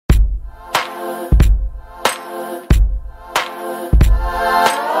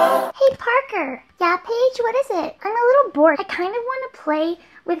here. Yeah, Paige, what is it? I'm a little bored. I kind of want to play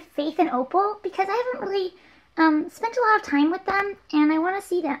with Faith and Opal because I haven't really spent a lot of time with them, and I want to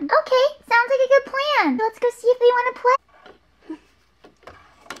see them. Okay, sounds like a good plan. Let's go see if they want to play.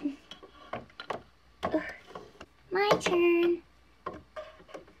 My turn.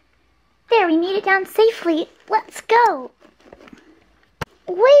 There, we made it down safely. Let's go.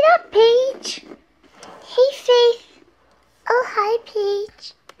 Wait up, Paige. Hey, Faith. Oh, hi,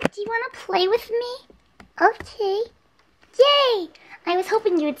 Paige. Do you want to play with me? Okay. Yay! I was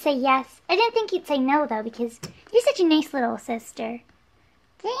hoping you would say yes. I didn't think you'd say no, though, because you're such a nice little sister.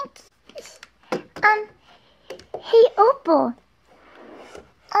 Thanks. Hey, Opal.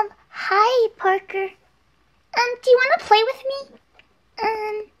 Hi, Parker. Do you want to play with me?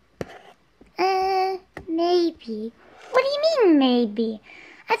 Maybe. What do you mean, maybe?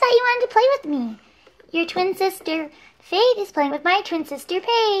 I thought you wanted to play with me. Your twin sister, Faith, is playing with my twin sister,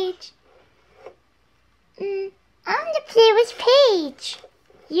 Paige. I want to play with Paige.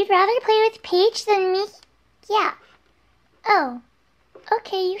 You'd rather play with Paige than me? Yeah. Oh.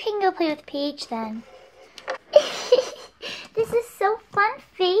 Okay, you can go play with Paige then. This is so fun,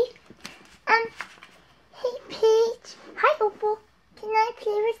 Faith. Hey, Paige. Hi, Opal. Can I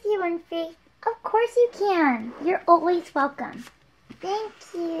play with you and Faith? Of course you can. You're always welcome. Thank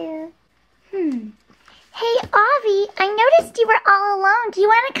you. Hey, Avi, I noticed you were all alone. Do you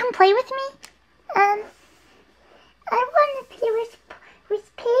want to come play with me? I want to play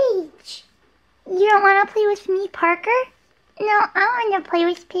with Paige. You don't want to play with me, Parker? No, I want to play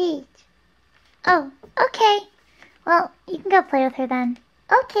with Paige. Oh, okay. Well, you can go play with her then.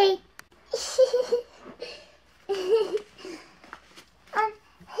 Okay.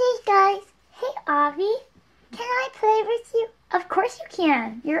 Hey guys. Hey, Avi. Can I play with you? Of course you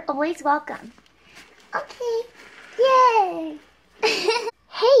can. You're always welcome. Okay. Yay.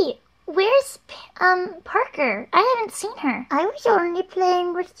 Hey, where's Parker? I haven't seen her. I was only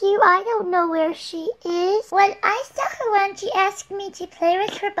playing with you. I don't know where she is. Well, I saw her when she asked me to play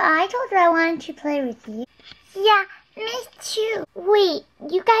with her, but I told her I wanted to play with you. Yeah, me too. Wait,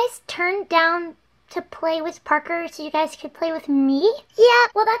 you guys turned down to play with Parker so you guys could play with me? Yeah,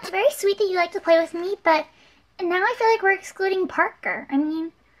 well, that's very sweet that you like to play with me, but now I feel like we're excluding Parker. I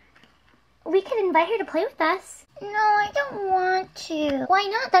mean, we could invite her to play with us. No, I don't want to. Why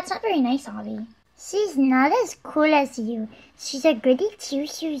not? That's not very nice, Avi. She's not as cool as you. She's a goody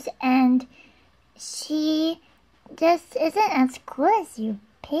two-shoes, and she just isn't as cool as you,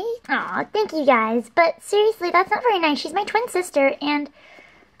 Paige. Aw, thank you guys. But seriously, that's not very nice. She's my twin sister, and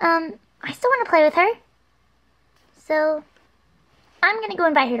I still want to play with her. So I'm gonna go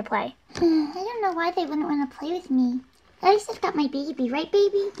invite her to play. I don't know why they wouldn't want to play with me. At least I've got my baby, right,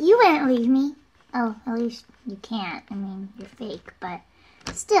 baby? You wouldn't leave me. Oh, at least you can't. I mean, you're fake, but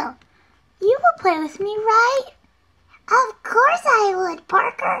still. You will play with me, right? Of course I would,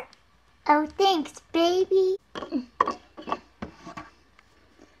 Parker. Oh, thanks, baby.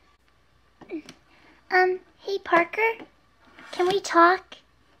 Hey, Parker. Can we talk?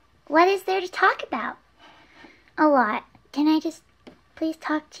 What is there to talk about? A lot. Can I just please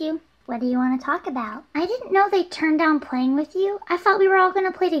talk to you? What do you want to talk about? I didn't know they turned down playing with you. I thought we were all going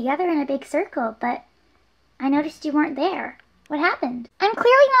to play together in a big circle, but I noticed you weren't there. What happened? I'm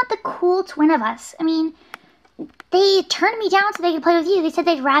clearly not the cool twin of us. I mean, they turned me down so they could play with you. They said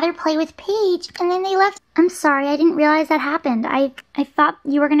they'd rather play with Paige, and then they left. I'm sorry, I didn't realize that happened. I thought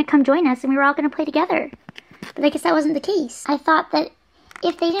you were going to come join us and we were all going to play together. But I guess that wasn't the case. I thought that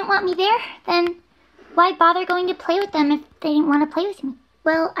if they didn't want me there, then why bother going to play with them if they didn't want to play with me?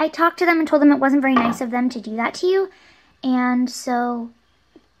 Well, I talked to them and told them it wasn't very nice of them to do that to you. And so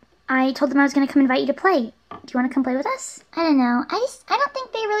I told them I was going to come invite you to play. Do you want to come play with us? I don't know. I don't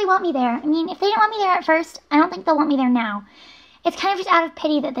think they really want me there. I mean, if they didn't want me there at first, I don't think they'll want me there now. It's kind of just out of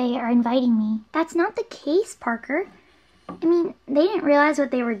pity that they are inviting me. That's not the case, Parker. I mean, they didn't realize what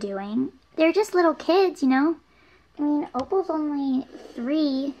they were doing. They're just little kids, you know? I mean, Opal's only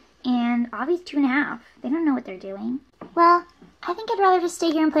 3 and Avi's 2.5. They don't know what they're doing. Well, I think I'd rather just stay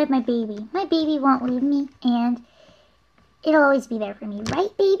here and play with my baby. My baby won't leave me, and it'll always be there for me.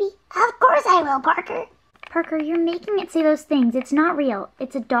 Right, baby? Of course I will, Parker. Parker, you're making it say those things. It's not real.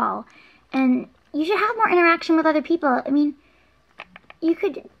 It's a doll. And you should have more interaction with other people. I mean, you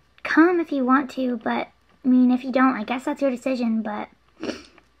could come if you want to, but, I mean, if you don't, I guess that's your decision, but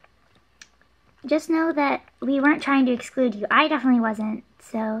just know that we weren't trying to exclude you. I definitely wasn't,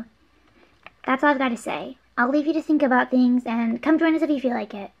 so that's all I've got to say. I'll leave you to think about things, and come join us if you feel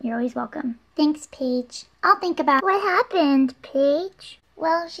like it. You're always welcome. Thanks, Paige. I'll think about what happened, Paige.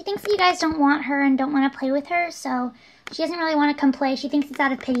 Well, she thinks that you guys don't want her and don't want to play with her, so she doesn't really want to come play. She thinks it's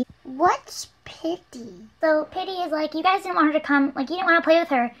out of pity. What's pity. So pity is like, you guys didn't want her to come, like you didn't want to play with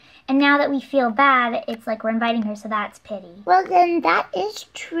her, and now that we feel bad, it's like we're inviting her, so that's pity. Well then, that is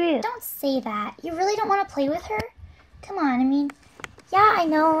true. Don't say that. You really don't want to play with her? Come on, I mean, yeah, I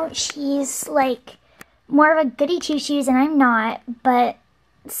know she's like more of a goody two-shoes and I'm not, but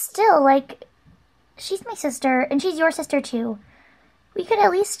still, like, she's my sister, and she's your sister too. We could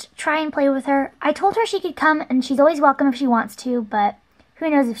at least try and play with her. I told her she could come, and she's always welcome if she wants to, but who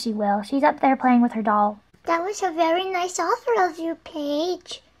knows if she will. She's up there playing with her doll. That was a very nice offer of you,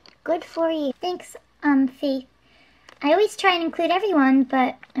 Paige. Good for you. Thanks, Faith. I always try and include everyone,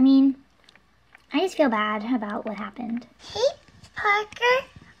 but, I mean, I just feel bad about what happened. Hey, Parker.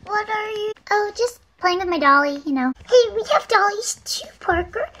 What are you? Oh, just playing with my dolly, you know. Hey, we have dollies too,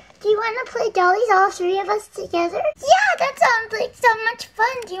 Parker. Do you want to play dollies, all three of us together? Yeah, that sounds like so much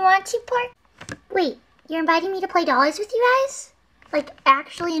fun. Do you want to, Parker? Wait, you're inviting me to play dollies with you guys? Like,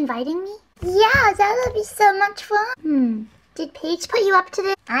 actually inviting me? Yeah, that would be so much fun. Did Paige put you up to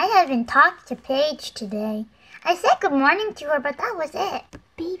this? I haven't talked to Paige today. I said good morning to her, but that was it.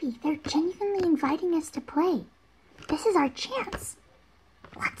 Baby, they're genuinely inviting us to play. This is our chance.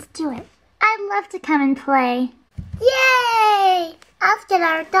 Let's do it. I'd love to come and play. Yay! Let's get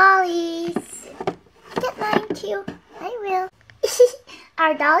our dollies. Get mine too. I will.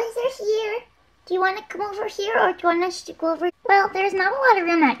 Our dollies are here. Do you want to come over here, or do you want us to go over? Well, there's not a lot of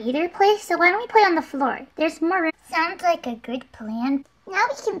room at either place, so why don't we play on the floor? There's more room. Sounds like a good plan. Now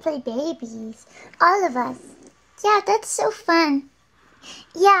we can play babies. All of us. Yeah, that's so fun.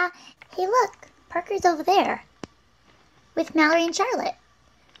 Yeah. Hey, look. Parker's over there with Mallory and Charlotte.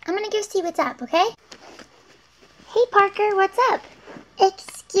 I'm gonna go see what's up, okay? Hey, Parker, what's up?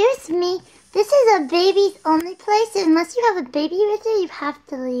 Excuse me. This is a baby's only place. Unless you have a baby with you, you have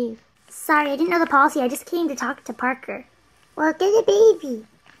to leave. Sorry, I didn't know the policy. I just came to talk to Parker. Well, get a baby.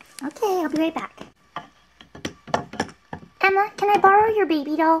 Okay, I'll be right back. Emma, can I borrow your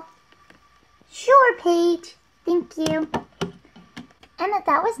baby doll? Sure, Paige. Thank you. Emma,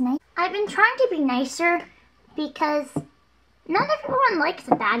 that was nice. I've been trying to be nicer because not everyone likes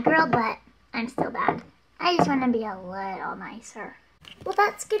a bad girl, but I'm still bad. I just want to be a little nicer. Well,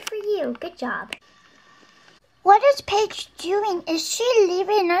 that's good for you. Good job. What is Paige doing? Is she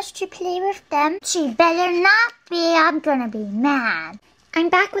leaving us to play with them? She better not be. I'm gonna be mad. I'm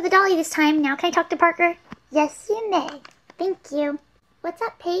back with a dolly this time. Now can I talk to Parker? Yes, you may. Thank you. What's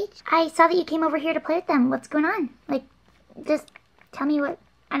up, Paige? I saw that you came over here to play with them. What's going on? Like, just tell me what...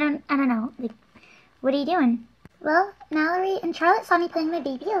 I don't know. Like, what are you doing? Well, Mallory and Charlotte saw me playing my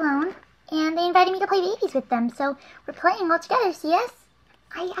baby alone, and they invited me to play babies with them, so we're playing all together, so yes?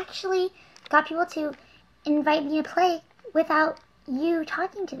 I actually got people to invite me to play without you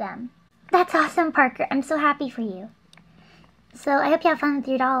talking to them. That's awesome, Parker. I'm so happy for you. So I hope you have fun with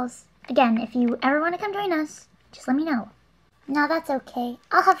your dolls. Again, if you ever want to come join us, just let me know. No, that's okay.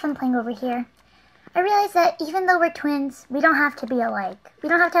 I'll have fun playing over here. I realize that even though we're twins, we don't have to be alike. We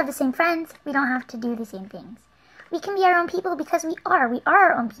don't have to have the same friends. We don't have to do the same things. We can be our own people because we are. We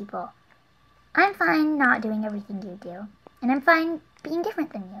are our own people. I'm fine not doing everything you do. And I'm fine being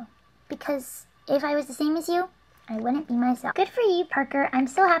different than you. Because if I was the same as you, I wouldn't be myself. Good for you, Parker. I'm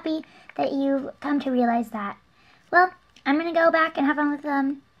so happy that you've come to realize that. Well, I'm going to go back and have fun with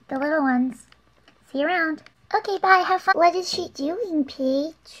the little ones. See you around. Okay, bye. Have fun. What is she doing,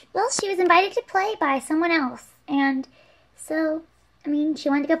 Paige? Well, she was invited to play by someone else. And so, I mean, she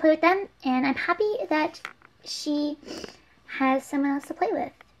wanted to go play with them. And I'm happy that she has someone else to play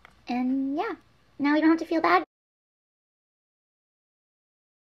with. And yeah, now we don't have to feel bad.